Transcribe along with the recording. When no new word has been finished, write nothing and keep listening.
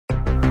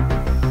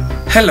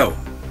Hello,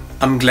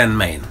 I'm Glenn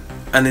Main,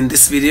 and in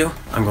this video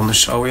I'm gonna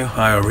show you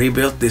how I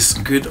rebuilt this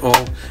good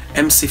old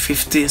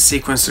MC-50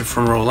 sequencer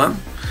from Roland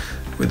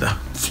with a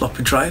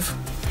floppy drive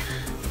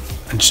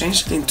and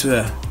changed it into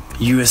a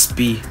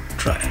USB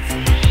drive.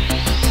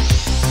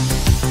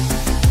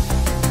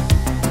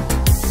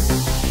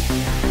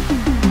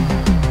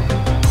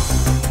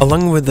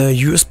 Along with the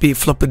USB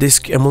floppy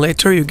disk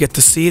emulator, you get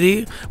the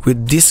CD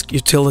with disk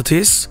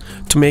utilities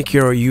to make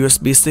your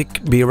USB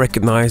stick be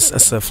recognized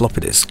as a floppy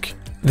disk.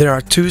 There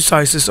are two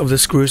sizes of the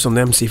screws on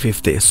the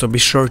MC-50, so be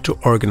sure to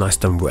organize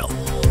them well.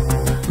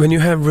 When you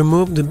have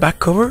removed the back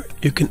cover,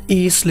 you can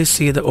easily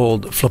see the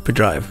old floppy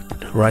drive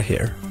right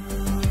here.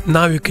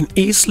 Now you can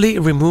easily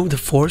remove the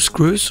 4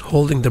 screws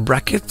holding the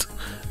bracket,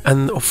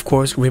 and of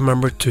course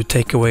remember to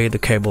take away the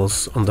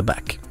cables on the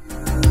back.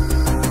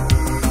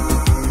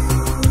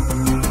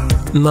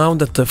 Now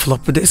that the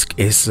floppy disk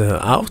is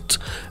out,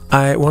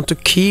 I want to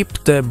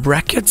keep the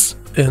brackets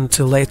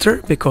until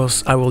later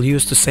because I will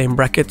use the same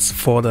brackets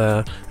for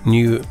the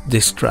new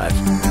disk drive.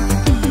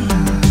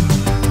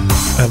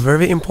 A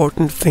very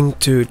important thing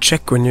to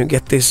check when you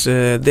get this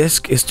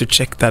disk is to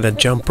check that the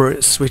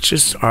jumper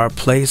switches are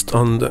placed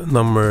on the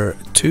number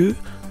 2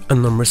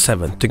 and number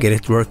 7 to get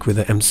it work with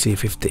the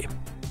MC-50.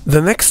 The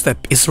next step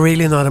is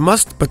really not a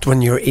must, but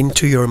when you're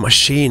into your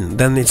machine,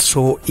 then it's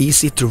so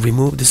easy to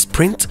remove this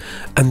print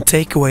and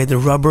take away the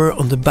rubber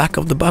on the back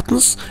of the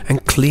buttons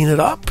and clean it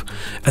up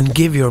and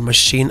give your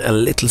machine a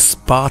little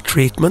spa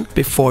treatment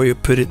before you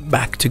put it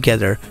back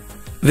together.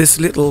 This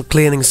little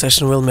cleaning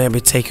session will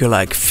maybe take you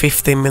like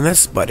 15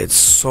 minutes, but it's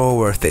so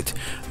worth it.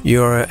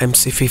 Your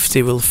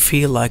MC-50 will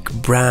feel like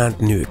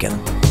brand new again.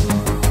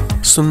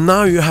 So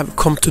now you have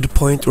come to the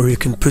point where you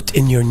can put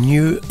in your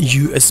new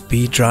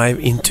USB drive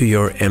into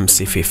your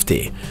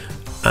MC-50.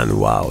 And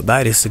wow,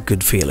 that is a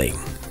good feeling.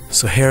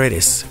 So here it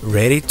is,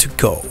 ready to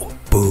go.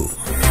 Boom.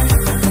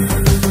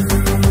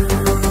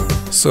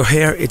 So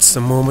here it's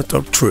a moment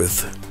of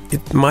truth.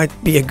 It might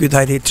be a good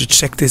idea to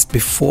check this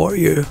before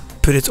you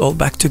put it all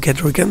back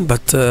together again,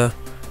 but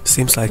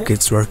seems like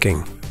it's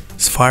working.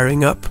 It's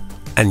firing up,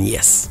 and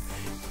yes,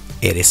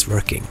 it is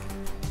working.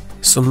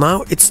 So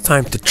now it's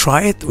time to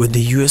try it with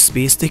the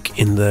USB stick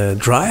in the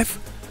drive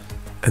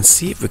and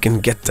see if we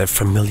can get the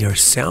familiar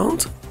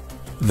sound,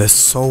 the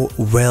so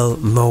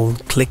well-known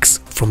clicks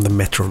from the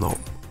metronome.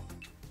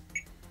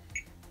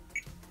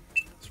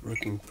 It's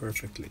working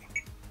perfectly.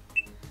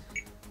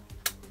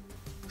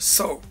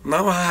 So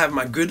now I have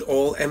my good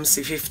old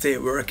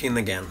MC-50 working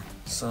again.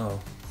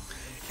 So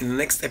in the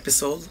next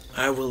episode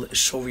I will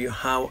show you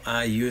how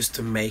I used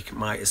to make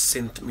my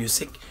synth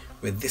music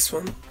with this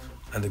one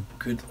and the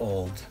good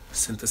old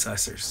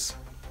synthesizers.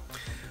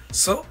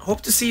 So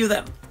hope to see you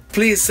then.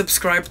 Please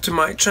subscribe to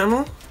my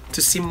channel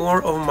to see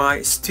more of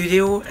my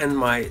studio and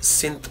my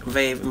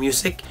synthwave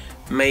music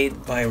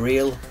made by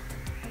real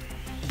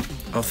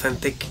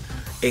authentic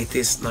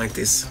 80s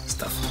 90s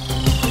stuff.